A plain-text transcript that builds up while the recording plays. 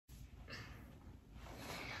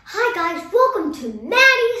guys, welcome to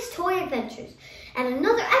Maddie's Toy Adventures and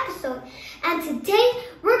another episode. And today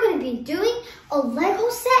we're going to be doing a Lego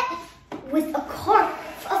set with a car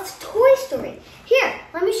of Toy Story. Here,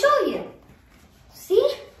 let me show you.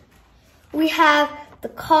 See? We have the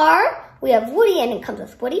car, we have Woody, and it comes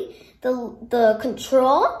with Woody, the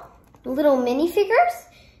control, little minifigures,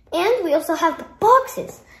 and we also have the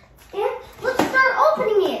boxes. And let's start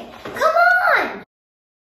opening it. Come on!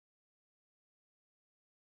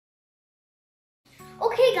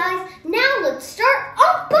 Okay guys, now let's start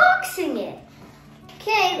unboxing it.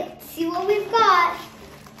 Okay, let's see what we've got.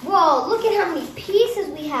 Whoa, look at how many pieces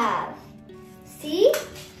we have. See?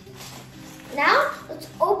 Now, let's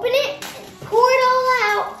open it and pour it all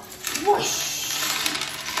out. Whoosh!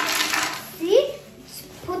 See? Let's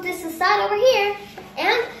put this aside over here.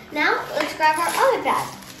 And now, let's grab our other bag.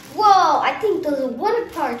 Whoa, I think those are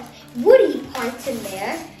Woody parts in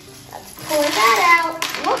there. Let's pour that out.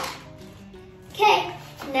 Whoop. Okay,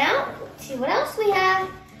 now let's see what else we have.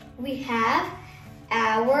 We have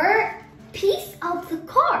our piece of the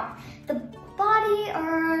car. The body,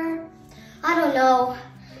 or I don't know.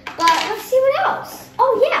 But let's see what else.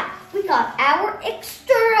 Oh yeah, we got our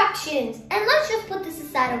instructions. And let's just put this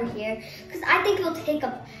aside over here because I think it'll take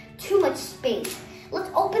up too much space. Let's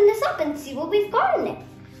open this up and see what we've got in it.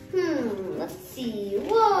 Let's see.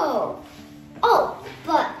 Whoa. Oh,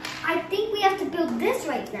 but I think we have to build this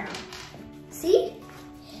right now. See?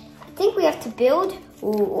 I think we have to build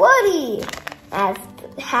Woody as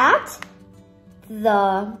the hat,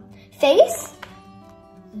 the face,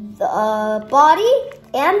 the body,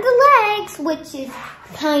 and the legs, which is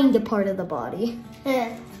kind of part of the body.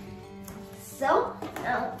 So,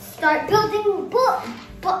 now let's start building, but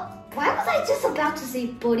why was I just about to say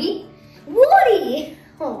Woody? Woody!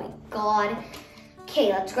 Oh my god. Okay,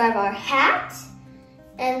 let's grab our hat,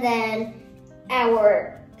 and then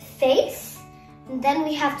our face, and then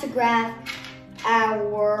we have to grab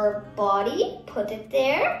our body, put it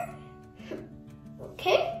there.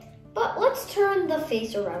 Okay, but let's turn the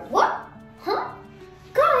face around. What? Huh?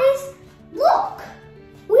 Guys, look!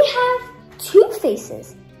 We have two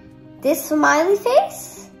faces. This smiley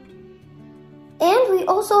face, and we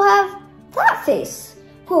also have that face.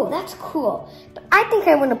 Whoa, that's cool. But I think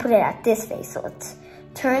I want to put it at this face, so let's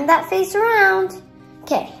turn that face around.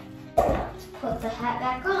 Okay, let's put the hat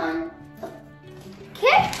back on.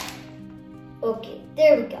 Okay. Okay,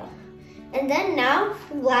 there we go. And then now,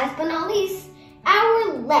 last but not least,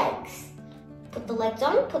 our legs. Put the legs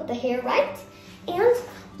on, put the hair right, and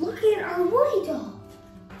look at our Woody doll.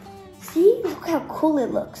 See, look how cool it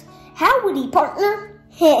looks. How Woody, partner?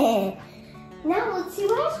 Now let's see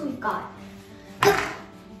what else we've got.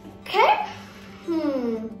 Okay.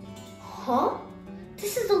 Huh?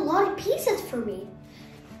 This is a lot of pieces for me.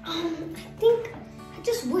 I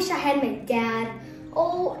just wish I had my dad.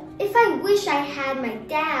 Oh, if I wish I had my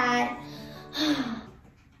dad.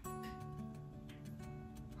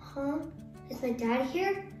 Huh? Is my dad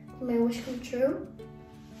here? Did my wish come true?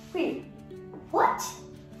 Wait, what?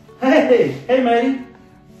 Hey, Maddie.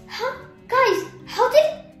 Huh? Guys, how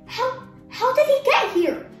did he get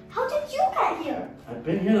here? How did you get here? I've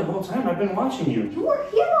been here the whole time. I've been watching you. You were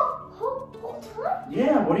here the whole time?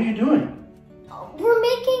 Yeah, what are you doing? We're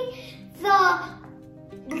making the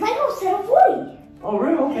Lego set of Woody. Oh,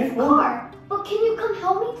 really? Okay, His cool. car. But can you come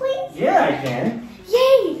help me, please? Yeah, I can.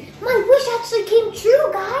 Yay! My wish actually came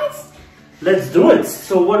true, guys. Let's do it.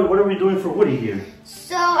 So what are we doing for Woody here?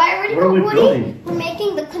 So I already What are put we Woody. building? We're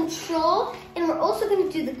making the control, and we're also going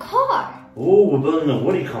to do the car. Oh, we're building a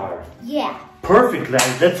Woody car. Yeah. Perfect,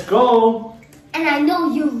 guys. Let's go. And I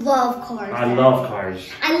know you love cars. I Dad. love cars.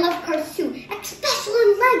 I love cars too,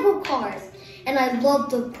 especially Lego cars. And I love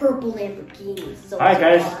the purple Lamborghini. So All right,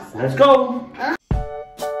 guys. awesome. Let's go.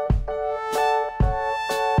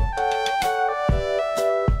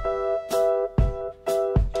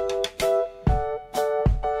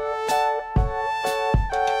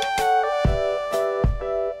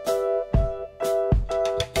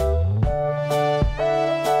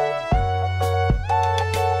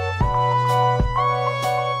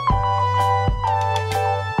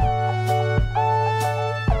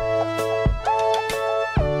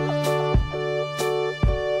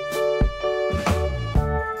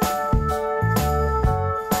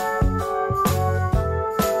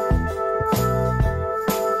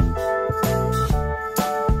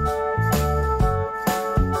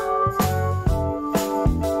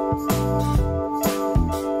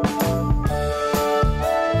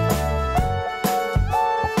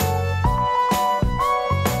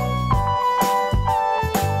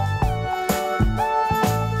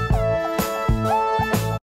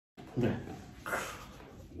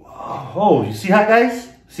 Oh, you see how, guys?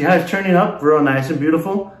 See how it's turning up real nice and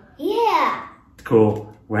beautiful? Yeah.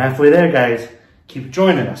 Cool. We're halfway there, guys. Keep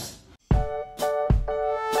joining us.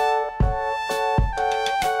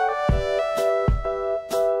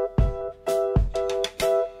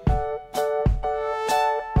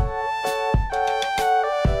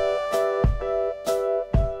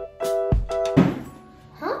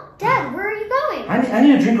 Huh? Dad, where are you going? I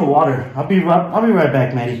need a drink of water. I'll be right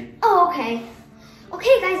back, Maddie. Oh, okay.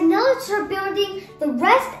 Okay, guys, now let's start building the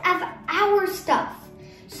rest of our stuff.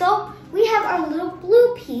 So, we have our little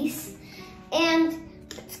blue piece, and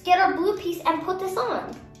let's get our blue piece and put this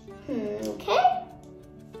on. Okay.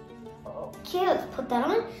 Okay, let's put that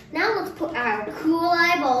on. Now let's put our cool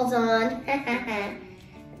eyeballs on.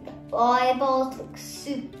 The eyeballs look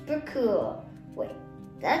super cool. Wait,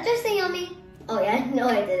 did I just say yummy? Oh yeah, no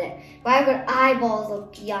I didn't. Why would eyeballs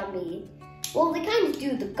look yummy? Well, they kind of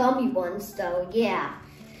do, the gummy ones though, yeah.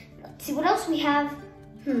 Let's see what else we have.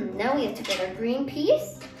 Now we have to get our green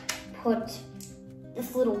piece. Put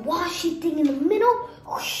this little washy thing in the middle.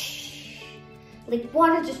 Whoosh. Like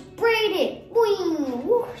water just sprayed it. Boing,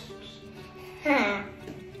 whoosh.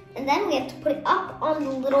 And then we have to put it up on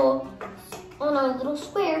our little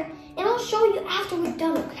square. And I'll show you after we're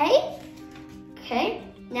done, okay? Okay,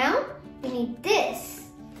 now we need this.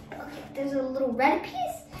 Okay, there's a little red piece.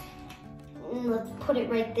 And let's put it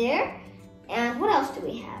right there. And what else do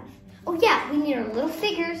we have? Oh yeah, we need our little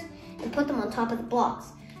figures and put them on top of the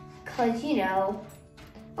blocks. Cause you know,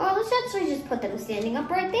 or let's actually just put them standing up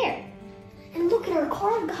right there. And look at our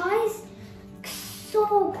card, guys.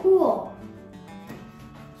 So cool.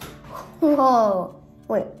 Whoa,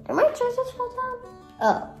 wait, did my chair just fall down?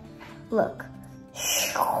 Oh, look.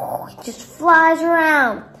 It just flies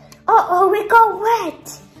around. Uh-oh, it got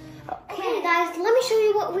wet. Okay, guys, let me show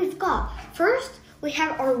you what we've got. First, we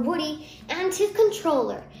have our Woody and his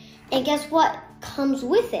controller. And guess what comes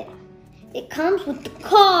with it? It comes with the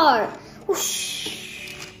car.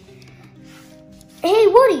 Whoosh. Hey,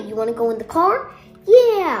 Woody, you want to go in the car?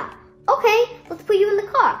 Yeah. Okay, let's put you in the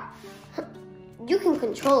car. You can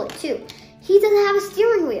control it too. He doesn't have a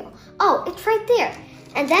steering wheel. Oh, it's right there.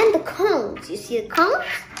 And then the cones. You see the cones?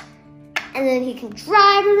 And then he can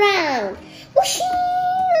drive around. Whoosh.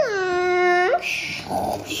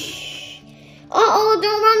 Uh-oh,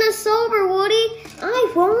 don't run us over, Woody.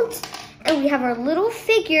 I won't. And we have our little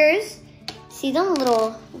figures. See them?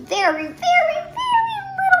 Little, very, very, very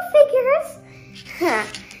little figures.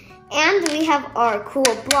 And we have our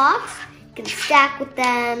cool blocks. You can stack with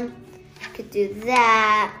them. You can do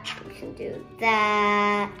that. You can do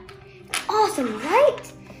that. It's awesome,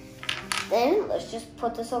 right? Then let's just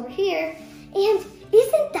put this over here. And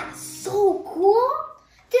isn't that so cool?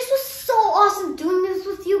 This was so awesome doing this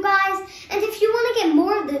with you guys. And if you want to get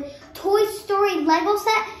more of the Toy Story Lego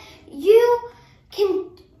set, you can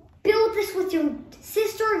build this with your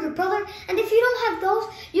sister or your brother. And if you don't have those,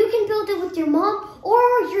 you can build it with your mom or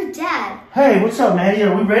your dad. Hey, what's up, Maddie?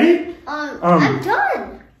 Are we ready? I'm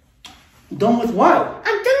done. Done with what?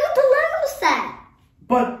 I'm done with the Lego set.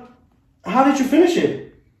 But how did you finish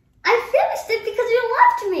it? I finished it because you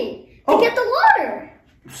left me to get the water.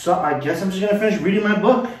 So I guess I'm just gonna finish reading my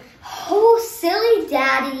book. Oh, silly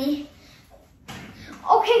daddy.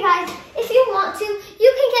 Okay, guys, if you want to,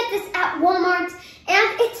 you can get this at Walmart,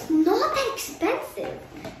 and it's not that expensive.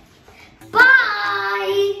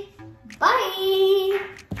 Bye. Bye.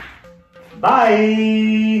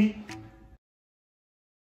 Bye.